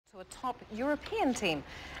A top European team.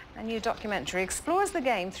 A new documentary explores the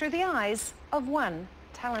game through the eyes of one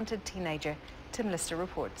talented teenager. Tim Lister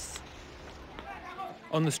reports.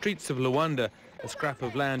 On the streets of Luanda, a scrap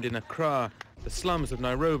of land in Accra, the slums of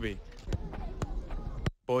Nairobi,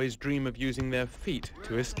 boys dream of using their feet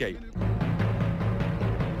to escape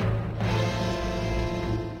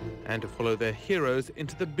and to follow their heroes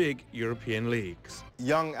into the big European leagues.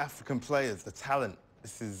 Young African players, the talent,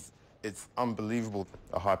 it's unbelievable.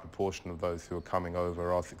 A high proportion of those who are coming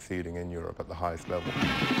over are succeeding in Europe at the highest level.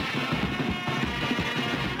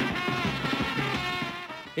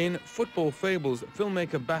 In Football Fables,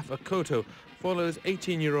 filmmaker Baff Akoto follows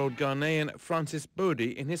 18-year-old Ghanaian Francis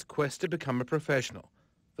Bodie in his quest to become a professional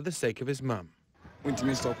for the sake of his mum.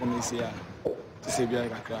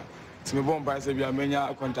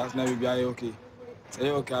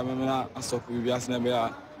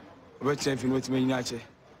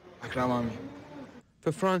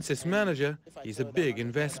 For Francis' manager, he's a big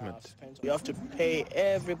investment. You have to pay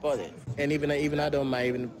everybody, and even I don't mind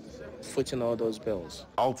even footing all those bills.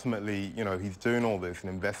 Ultimately, you know, he's doing all this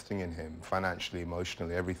and investing in him financially,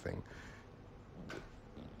 emotionally, everything,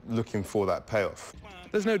 looking for that payoff.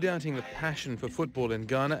 There's no doubting the passion for football in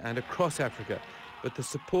Ghana and across Africa, but the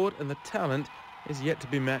support and the talent is yet to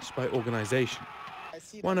be matched by organisation.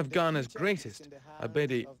 One of Ghana's greatest,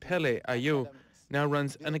 Abedi Pele Ayo, now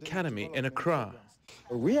runs an academy in Accra.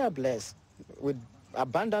 We are blessed with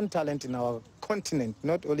abundant talent in our continent,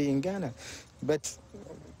 not only in Ghana, but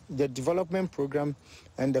the development program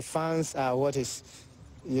and the funds are what is,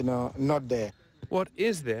 not there. What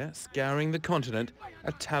is there, scouring the continent,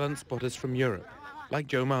 are talent spotters from Europe, like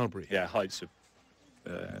Joe Mulberry. Yeah, height's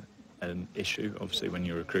an issue, obviously, when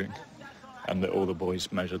you're recruiting, and that all the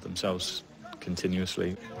boys measure themselves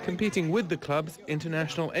continuously. Competing with the club's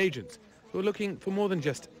international agents, who are looking for more than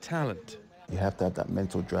just talent. You have to have that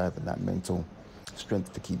mental drive and that mental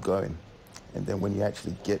strength to keep going. And then when you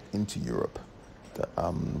actually get into Europe,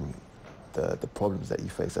 the problems that you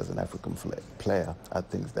face as an African player are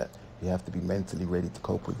things that you have to be mentally ready to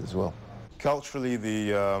cope with as well. Culturally,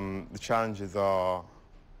 the challenges are,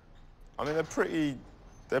 they're pretty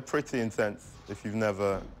intense. If you've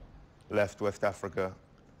never left West Africa,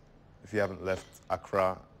 if you haven't left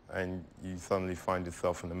Accra, and you suddenly find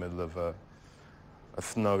yourself in the middle of a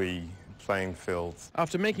snowy playing field.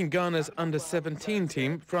 After making Ghana's under-17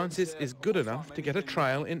 team, Francis is good enough to get a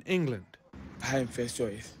trial in England. I'm first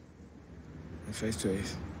choice.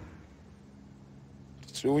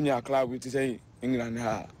 So when you're club, we say England,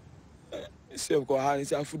 it's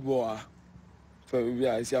a football. So we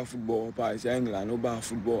are football, but it's England, no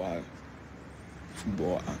football.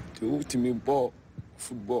 To ultimate ball,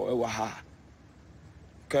 football,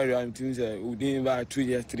 carry on things within about 2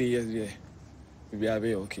 years, 3 years, we are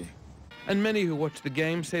very okay. And many who watch the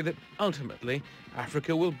game say that ultimately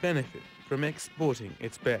Africa will benefit from exporting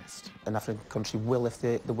its best. An African country will lift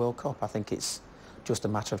the World Cup. I think it's just a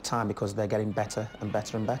matter of time because they're getting better and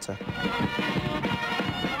better and better.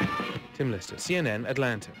 Tim Lister, CNN,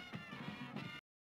 Atlanta.